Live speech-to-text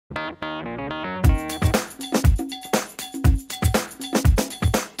Hi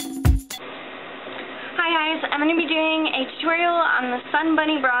guys, I'm going to be doing a tutorial on the Sun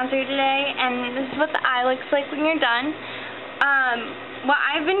Bunny bronzer today, and this is what the eye looks like when you're done. What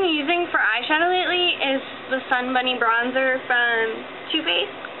I've been using for eyeshadow lately is the Sun Bunny bronzer from Too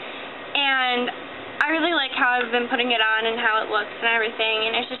Faced, and I really like how I've been putting it on and how it looks and everything,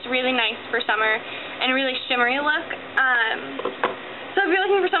 and it's just really nice for summer and a really shimmery look. So if you're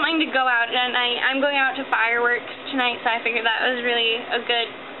looking for something to go out at night, I'm going out to fireworks tonight, so I figured that was really a good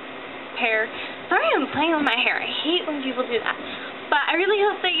pair. Sorry I'm playing with my hair. I hate when people do that. But I really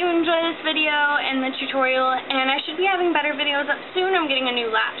hope that you enjoy this video and the tutorial, and I should be having better videos up soon. I'm getting a new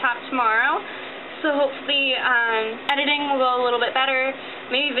laptop tomorrow, so hopefully editing will go a little bit better.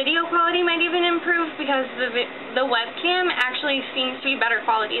 Maybe video quality might even improve, because the webcam actually seems to be better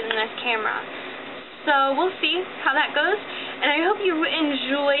quality than this camera. So we'll see how that goes, and I hope you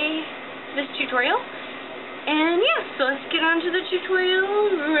enjoy this tutorial. And yeah, so let's get on to the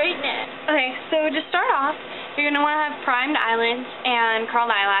tutorial right now. Okay, so to start off, you're going to want to have primed eyelids and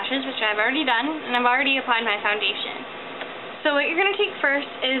curled eyelashes, which I've already done, and I've already applied my foundation. So what you're going to take first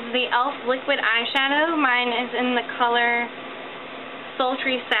is the e.l.f. liquid eyeshadow. Mine is in the color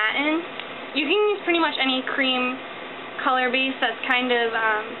Sultry Satin. You can use pretty much any cream color base that's kind of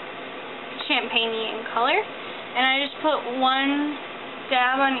champagne-y in color. And I just put one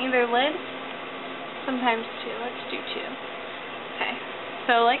dab on either lid. Sometimes two. Let's do two. Okay.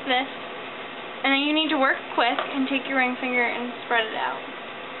 So like this. And then you need to work quick and take your ring finger and spread it out.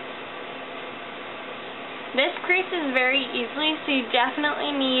 This creases very easily, so you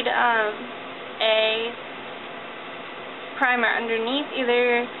definitely need a primer underneath.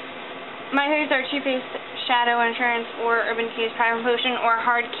 Either my favorites are Too Faced Shadow Insurance or Urban Decay's Primer Potion or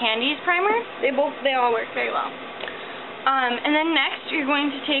Hard Candy's primer. They all work very well. And then next, you're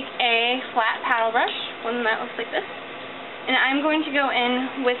going to take a flat paddle brush, one that looks like this, and I'm going to go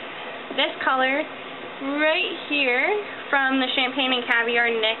in with this color right here from the Champagne and Caviar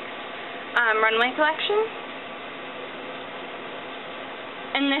NYX Runway collection.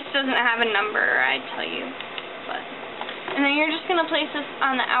 And this doesn't have a number, I tell you, but. And then you're just going to place this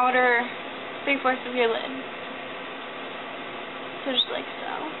on the outer 3/4 of your lid. So just like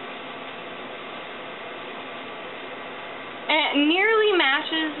so. And it nearly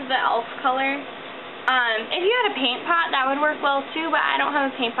matches the e.l.f. color. If you had a paint pot, that would work well too, but I don't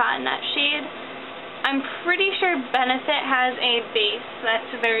have a paint pot in that shade. I'm pretty sure Benefit has a base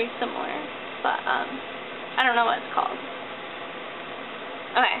that's very similar, but I don't know what it's called.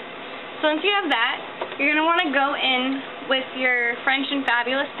 Okay, so once you have that, you're going to want to go in with your French and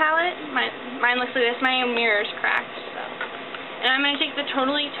Fabulous palette. Mine looks like this. My mirror's cracked, so. And I'm going to take the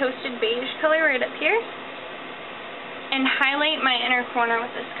Totally Toasted Beige color right up here and highlight my inner corner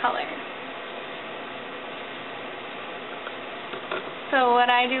with this color. So what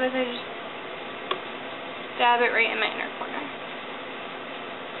I do is I just dab it right in my inner corner.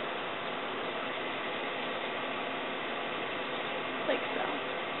 Like so.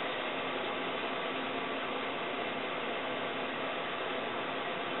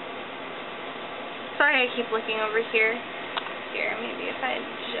 Sorry I keep looking over here. Here, maybe if I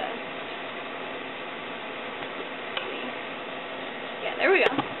just... Yeah, there we go.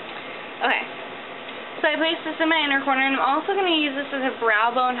 Okay. So I placed this in my inner corner, and I'm also going to use this as a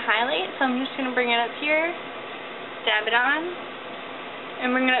brow bone highlight, so I'm just going to bring it up here, dab it on,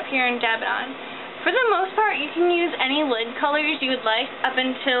 and bring it up here and dab it on. For the most part, you can use any lid colors you would like up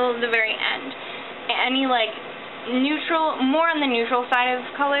until the very end. Any, like, neutral, more on the neutral side of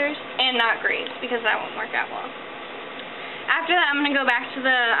colors, and not grays, because that won't work out well. After that, I'm going to go back to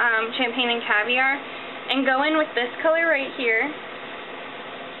the Champagne and Caviar, and go in with this color right here.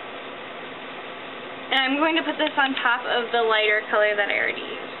 And I'm going to put this on top of the lighter color that I already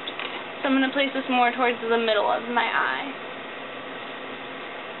used. So I'm going to place this more towards the middle of my eye.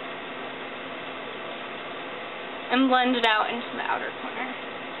 And blend it out into the outer corner.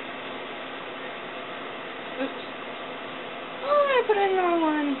 Oops. Oh, I put in the wrong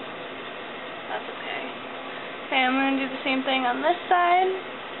one. That's okay. Okay, I'm going to do the same thing on this side.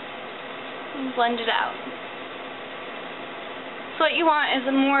 And blend it out. So what you want is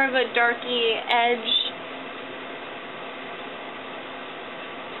more of a darky edge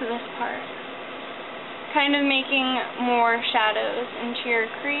to this part. Kind of making more shadows into your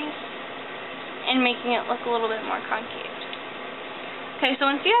crease and making it look a little bit more concave. Okay, so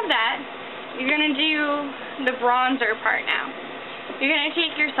once you have that, you're going to do the bronzer part now. You're going to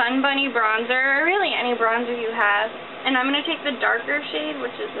take your Sun Bunny bronzer, or really any bronzer you have, and I'm going to take the darker shade,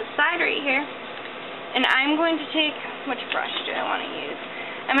 which is this side right here. And I'm going to take, which brush do I want to use?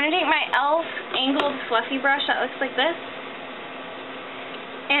 I'm going to take my e.l.f. angled fluffy brush that looks like this,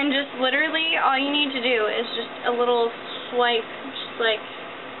 and just literally all you need to do is just a little swipe, just like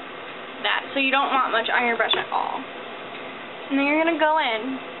that. So you don't want much on your brush at all. And then you're going to go in,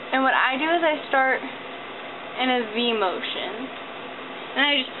 and what I do is I start in a V motion, and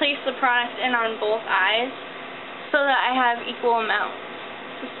I just place the product in on both eyes so that I have equal amounts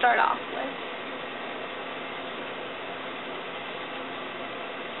to start off with.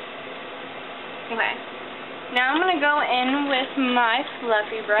 Okay, now I'm going to go in with my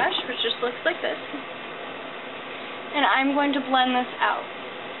fluffy brush, which just looks like this, and I'm going to blend this out.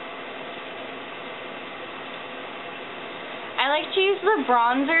 I like to use the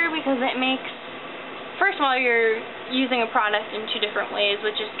bronzer because it makes, first of all, you're using a product in two different ways,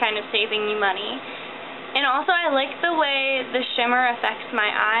 which is kind of saving you money. And also I like the way the shimmer affects my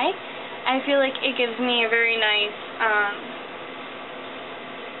eye. I feel like it gives me a very nice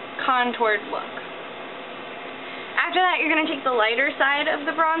contoured look. After that, you're going to take the lighter side of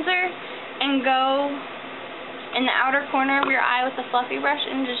the bronzer and go in the outer corner of your eye with the fluffy brush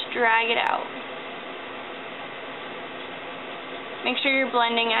and just drag it out. Make sure you're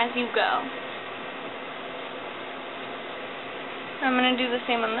blending as you go. I'm going to do the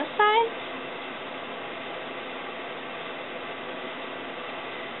same on this side.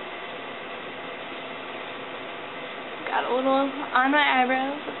 Got a little on my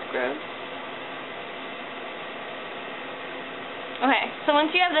eyebrows, that's gross. Okay, so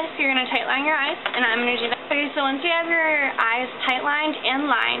once you have this, you're going to tightline your eyes, and I'm going to do that. Okay, so once you have your eyes tightlined and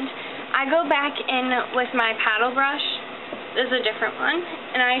lined, I go back in with my paddle brush. This is a different one,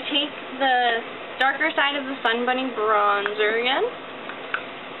 and I take the darker side of the Sun Bunny bronzer again,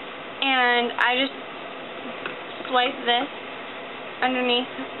 and I just swipe this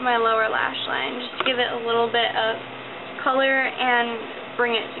underneath my lower lash line, just to give it a little bit of color and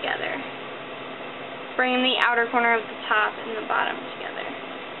bring it together. Bring the outer corner of the top and the bottom together.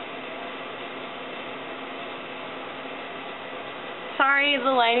 Sorry,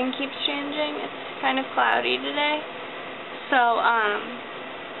 the lighting keeps changing. It's kind of cloudy today. So,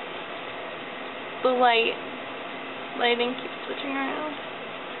 the lighting keeps switching around.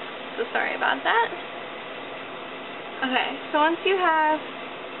 So sorry about that. Okay, so once you have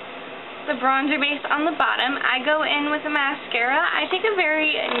the bronzer base on the bottom, I go in with a mascara. I take a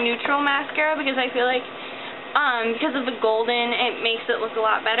very neutral mascara because I feel like because of the golden, it makes it look a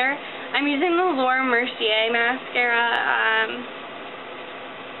lot better. I'm using the Laura Mercier mascara.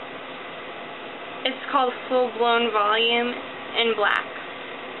 It's called Full Blown Volume in black.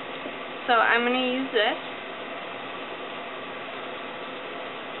 So I'm going to use this.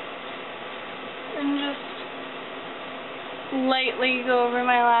 And just lightly go over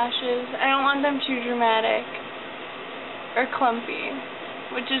my lashes. I don't want them too dramatic or clumpy,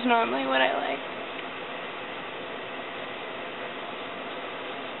 which is normally what I like.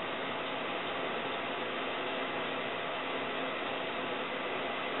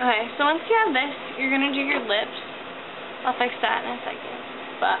 Okay, so once you have this, you're going to do your lips. I'll fix that in a second.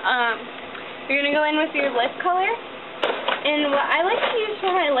 But, you're going to go in with your lip color. And what I like to use for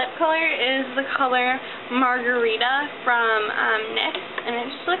my lip color is the color Margarita from NYX. And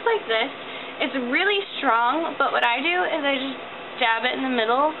it just looks like this. It's really strong, but what I do is I just dab it in the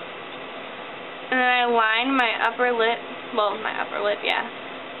middle. And then I line my upper lip, well, my upper lip, yeah,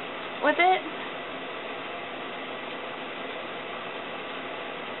 with it.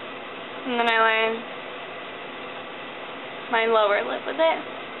 And then I line my lower lip with it.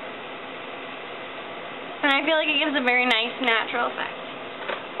 And I feel like it gives a very nice natural effect.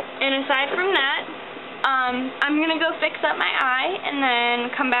 And aside from that, I'm going to go fix up my eye and then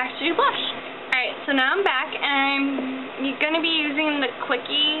come back to do blush. Alright, so now I'm back and I'm going to be using the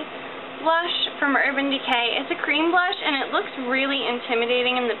Quickie blush from Urban Decay. It's a cream blush and it looks really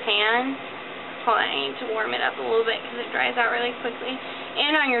intimidating in the pan. Hold on, I need to warm it up a little bit because it dries out really quickly.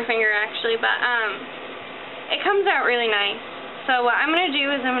 And on your finger actually, but it comes out really nice. So what I'm going to do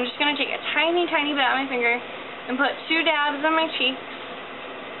is I'm just going to take a tiny, tiny bit on my finger and put 2 dabs on my cheeks.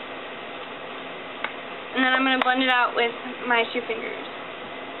 And then I'm going to blend it out with my 2 fingers.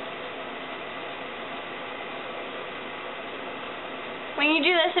 When you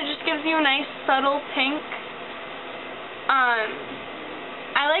do this, it just gives you a nice subtle pink.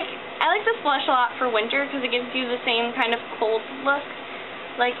 I like this blush a lot for winter because it gives you the same kind of cold look,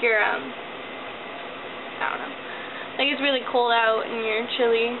 like your I don't know. Like it's really cold out and you're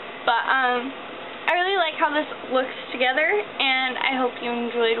chilly, but I really like how this looks together, and I hope you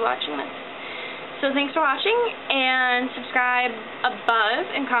enjoyed watching this. So thanks for watching, and subscribe above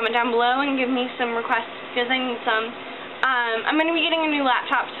and comment down below and give me some requests because I need some I'm going to be getting a new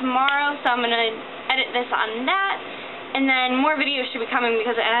laptop tomorrow, so I'm going to edit this on that, and then more videos should be coming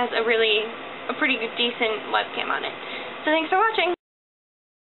because it has a pretty good, decent webcam on it. So thanks for watching.